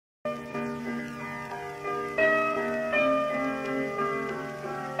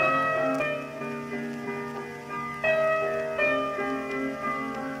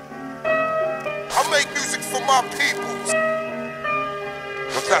make music for my people.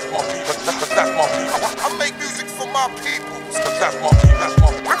 But that's my people. That's my people. I make music for my people. But that's my people.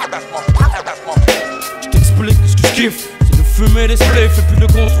 That's my people. Je t'explique ce que je kiffe. C'est de fumer des spliffs et puis de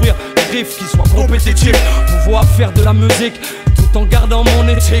construire des riffs qui soient compétitifs. Pouvoir faire de la musique tout en gardant mon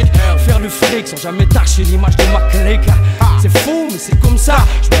éthique. Faire du fric sans jamais tâcher l'image de ma clique. C'est fou mais c'est comme ça,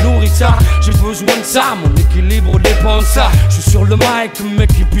 je me nourris de ça. J'ai besoin de ça, mon équilibre dépend de ça. Je suis sur le mic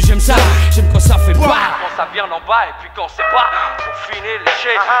mec et puis j'aime ça. J'aime quand ça fait pas, quand ça vient d'en bas et puis quand c'est pas trop finé,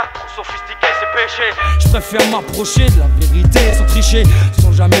 léché, trop sophistiqué c'est péché. Je préfère m'approcher de la vérité sans tricher,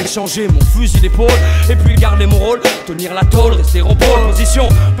 sans jamais changer mon fusil d'épaule. Et puis garder mon rôle, tenir la tôle, rester en pole position.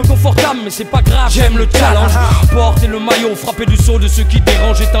 Peu confortable mais c'est pas grave, j'aime le challenge. Porter le maillot, frapper du saut de ceux qui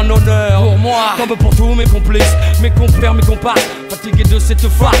dérangent est un honneur pour moi, comme pour tous mes complices, mes compères, mes comparses. Fatigué de cette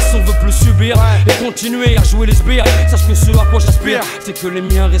farce, on veut plus subir et continuer à jouer les sbires. Sache que ce à quoi j'aspire, c'est que les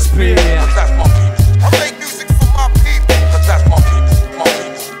miens respirent.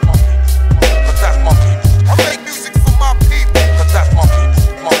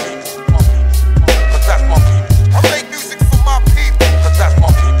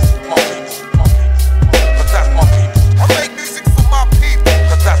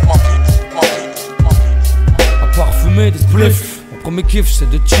 Des spliffs, mon premier kiff c'est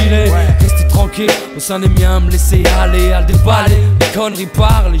de chiller, rester tranquille au sein des miens, me laisser aller à déballer. Les conneries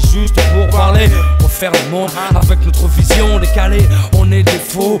parlent juste pour parler, refaire le monde avec notre vision décalée. On est des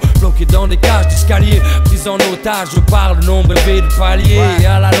faux, bloqués dans des cages d'escalier, pris en otage, je parle de nombre élevé de paliers. Et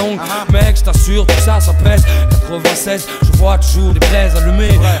à la longue, mec je t'assure tout ça, ça pèse. 96, je vois toujours des braises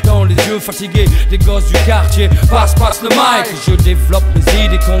allumées dans les yeux fatigués des gosses du quartier. Passe le mic, je développe mes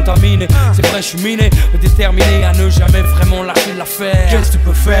idées contaminées. C'est vrai je suis miné, mais déterminé à ne jamais vraiment lâcher l'affaire. Qu'est-ce que tu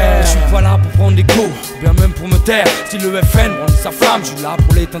peux faire? Je suis pas là pour prendre des coups, bien même pour me taire. Si le FN brandit sa flamme, je suis là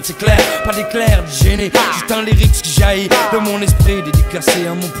pour l'éteindre, c'est clair. Pas d'éclair, de gêner, juste un lyrics qui jaillit de mon esprit, dédicacé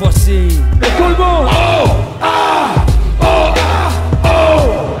à mon passé. Et tout le monde! Oh! Ah! Oh! Ah!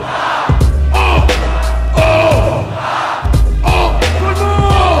 Oh!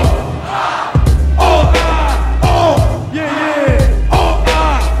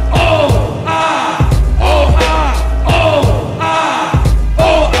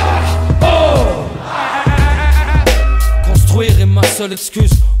 Seule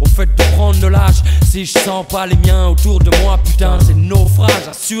excuse au fait de prendre de l'âge. Si je sens pas les miens autour de moi, putain c'est naufrage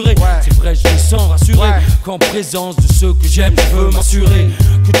assuré. C'est vrai je me sens rassuré qu'en présence de ceux que j'aime je veux m'assurer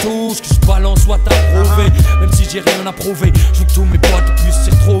que tout ce que je balance soit approuvé. Même si j'ai rien à prouver, je veux que tous mes potes puissent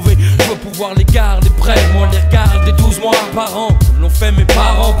s'y retrouver. Je veux pouvoir les garder près, moi les regarder 12 mois par an comme l'ont fait mes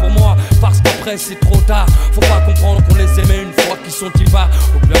parents pour moi. Parce qu'après c'est trop tard, faut pas comprendre qu'on les aimait une fois qu'ils sont y-bas.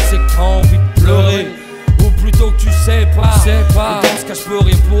 Au pire c'est que t'as envie de pleurer, ou plutôt que tu sais pas. Et dans ce cas je peux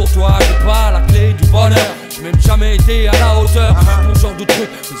rien pour toi, j'ai pas la clé du bonheur. J'ai même jamais été à la hauteur pour ce genre de truc,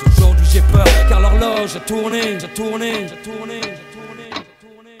 mais aujourd'hui j'ai peur car l'horloge a tourné, j'ai tourné, j'ai tourné, j'ai tourné, j'ai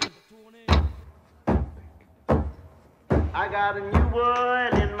tourné, j'ai tourné. I got a new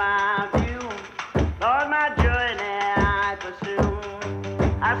world in my view, Lord my journey I pursue.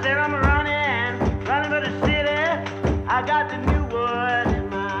 I said I'm running for the city. I got the new world in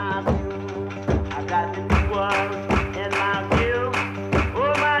my view. I got the new world in my view.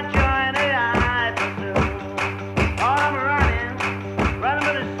 Oh, my journey I pursue. Oh, I'm running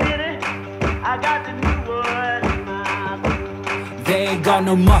for the city. I got the new world in my view. They ain't got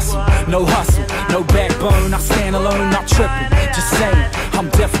no muscle, no hustle, no backbone. I stand alone, not tripping, just saying I'm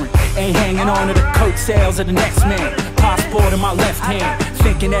different. Ain't hanging on to the coattails of the next man. Passport in my left hand,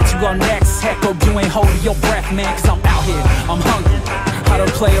 thinking that you are next. Heck, oh, you ain't holding your breath, man, cause I'm out here, I'm hungry. I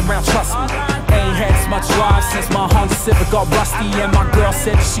don't play around, trust me. Ain't had as much drive since my Honda Civic got rusty. And my girl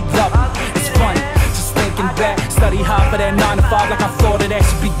said that she loved me. It's funny, just thinking back. Study hard for that 9 to 5 like I thought it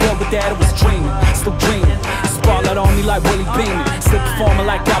actually be good, but that I was dreaming, still dreaming. Spotlight on me like Willie Beeman, still performing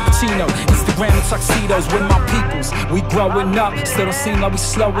like Al Pacino. Instagram and tuxedos with my peoples. We growing up, still don't seem like we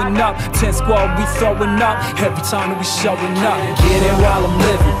slowing up. 10 squad, we throwing up every time that we showing up. Get it while I'm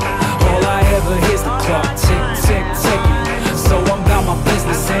living. All I ever hear is the clock tick, tick, ticking. So I'm about my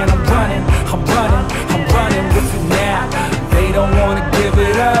business and I'm running with it now. They don't wanna give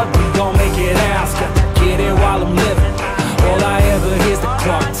it up, we gon' make it out. Get it while I'm living. All I ever hear is the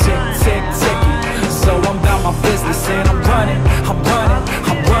clock tick, tick, ticking. So I'm about my business and I'm running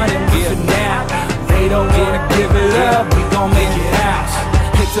with it now. They don't wanna give it up, we gon' make it out.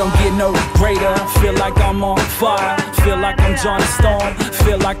 It don't get no greater, feel like I'm on fire. Feel like I'm Johnny Storm,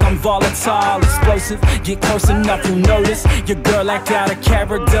 feel like I'm volatile, explosive. Get close enough, you'll notice. Your girl act out of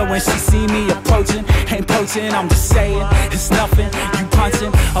character when she see me approaching. Ain't poaching, I'm just saying, it's nothing. You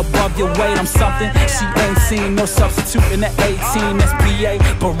punching above your weight, I'm something. She ain't seen no substitute in the 18. That's BA,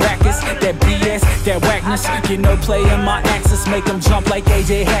 Baracus, that BS, that whackness. Get no play in my axis, make them jump like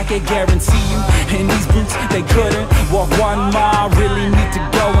AJ Hackett. Guarantee you, in these boots, they couldn't walk 1 mile. Really need to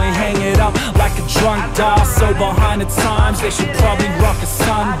go and hang it up like a drunk doll. So behind the times, they should probably rock a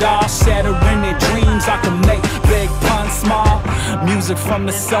sundial. Shattering their dreams, I can make big puns small. Music from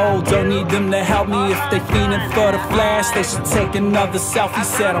the soul, don't need them to help me. If they fiending for the flash, they should take another selfie.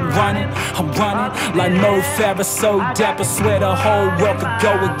 Said I'm running like Mo Farah, so dapper. Swear the whole world could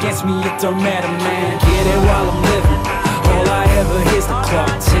go against me, it don't matter, man. Get it while I'm living, all I ever hear's the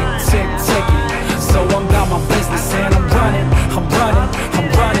clock tick, tick, ticking. So I'm about my business and I'm running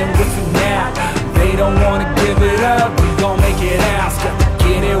with you now. They don't wanna give it up, we gon' make it out.